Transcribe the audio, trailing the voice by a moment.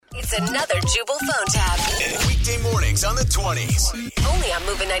It's another Jubal phone tab. Weekday mornings on the 20s. Only on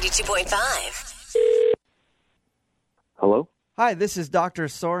Moving 92.5. Hello? Hi, this is Dr.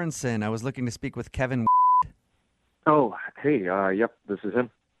 Sorensen. I was looking to speak with Kevin. Oh, hey, yep, this is him.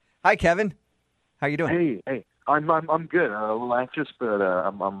 Hi, Kevin. How you doing? Hey, I'm good. A little anxious, but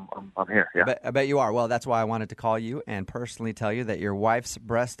I'm here. Yeah. I bet you are. Well, that's why I wanted to call you and personally tell you that your wife's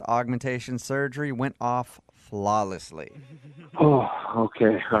breast augmentation surgery went off flawlessly. Oh,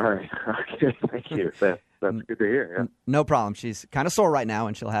 okay, all right, okay, thank you. That's good to hear. Yeah. No problem. She's kind of sore right now,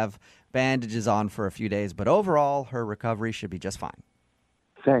 and she'll have bandages on for a few days. But overall, her recovery should be just fine.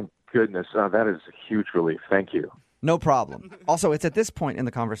 Thank goodness. That is a huge relief. Thank you. No problem. Also, it's at this point in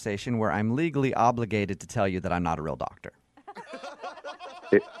the conversation where I'm legally obligated to tell you that I'm not a real doctor.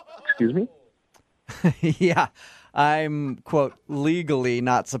 Excuse me? Yeah, I'm, quote, legally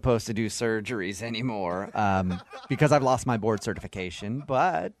not supposed to do surgeries anymore because I've lost my board certification,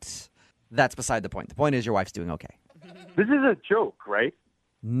 but that's beside the point. The point is your wife's doing okay. This is a joke, right?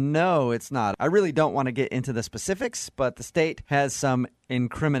 No, it's not. I really don't want to get into the specifics, but the state has some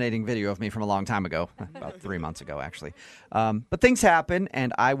incriminating video of me from a long time ago, about 3 months ago, actually. But things happen,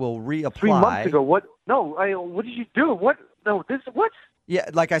 and I will reapply. 3 months ago? What? No, what did you do? What? No, what? Yeah,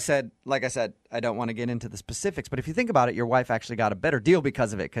 like I said, I don't want to get into the specifics, but if you think about it, your wife actually got a better deal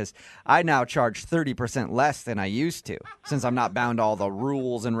because of it, because I now charge 30% less than I used to, since I'm not bound to all the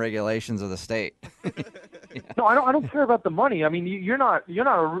rules and regulations of the state. Yeah. No, I don't care about the money. I mean, you're not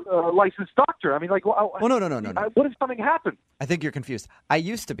a licensed doctor. I mean, like, well, no. What if something happened? I think you're confused. I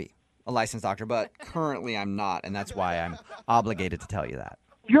used to be a licensed doctor, but currently I'm not, and that's why I'm obligated to tell you that.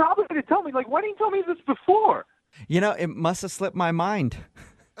 You're obligated to tell me. Like, why didn't you tell me this before? You know, it must have slipped my mind.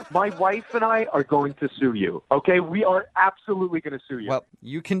 My wife and I are going to sue you, okay? We are absolutely going to sue you. Well,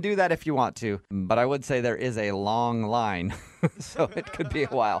 you can do that if you want to, but I would say there is a long line, so it could be a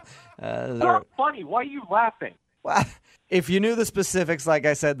while. Not funny. Why are you laughing? Well, if you knew the specifics, like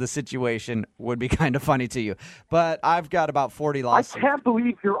I said, the situation would be kind of funny to you. But I've got about 40 lawsuits. I can't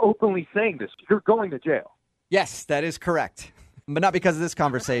believe you're openly saying this. You're going to jail. Yes, that is correct. But not because of this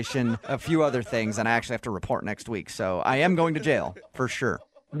conversation, a few other things, and I actually have to report next week. So I am going to jail, for sure.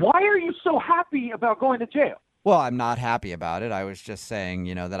 Why are you so happy about going to jail? Well, I'm not happy about it. I was just saying,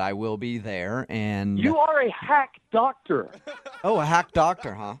 that I will be there, and... You are a hack doctor. Oh, a hack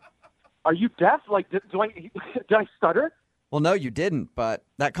doctor, huh? Are you deaf? Like, did I stutter? Well, no, you didn't, but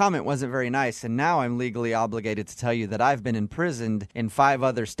that comment wasn't very nice, and now I'm legally obligated to tell you that I've been imprisoned in 5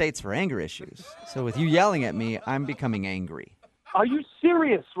 other states for anger issues. So with you yelling at me, I'm becoming angry. Are you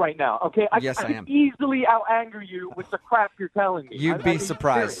serious right now? Okay, Yes, I am. I can easily out-anger you with the crap you're telling me. You'd be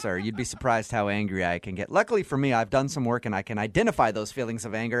surprised, sir. You'd be surprised how angry I can get. Luckily for me, I've done some work and I can identify those feelings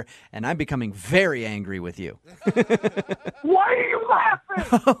of anger, and I'm becoming very angry with you. Why are you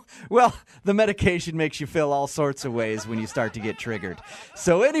laughing? Well, the medication makes you feel all sorts of ways when you start to get triggered.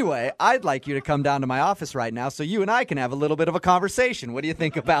 So anyway, I'd like you to come down to my office right now so you and I can have a little bit of a conversation. What do you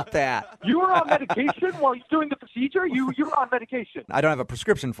think about that? You were on medication while you're doing the procedure? You were on medication. I don't have a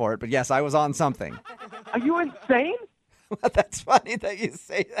prescription for it, but yes, I was on something. Are you insane? Well, that's funny that you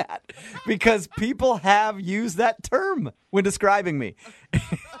say that because people have used that term when describing me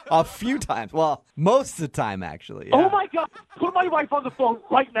a few times. Well, most of the time, actually. Yeah. Oh, my God. Put my wife on the phone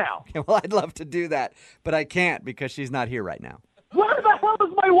right now. Well, I'd love to do that, but I can't because she's not here right now. Where the hell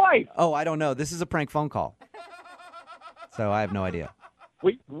is my wife? Oh, I don't know. This is a prank phone call. So I have no idea.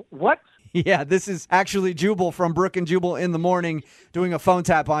 Wait, what? Yeah, this is actually Jubal from Brook and Jubal in the morning doing a phone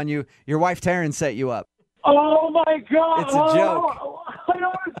tap on you. Your wife, Taryn, set you up. Oh, my God. It's a joke. I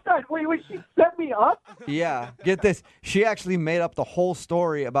don't understand. Wait, she set me up? Yeah, get this. She actually made up the whole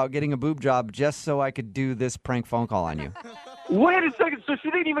story about getting a boob job just so I could do this prank phone call on you. Wait a second. So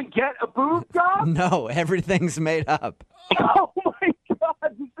she didn't even get a boob job? No, everything's made up. Oh, my God.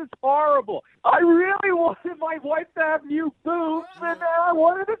 This is horrible. I really wanted my wife to have new boobs, and I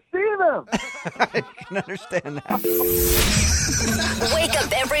wanted to see them. I can understand that. Wake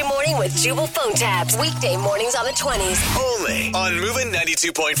up every morning with Jubal phone tabs. Weekday mornings on the 20s. Only on Moving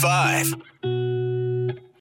 92.5.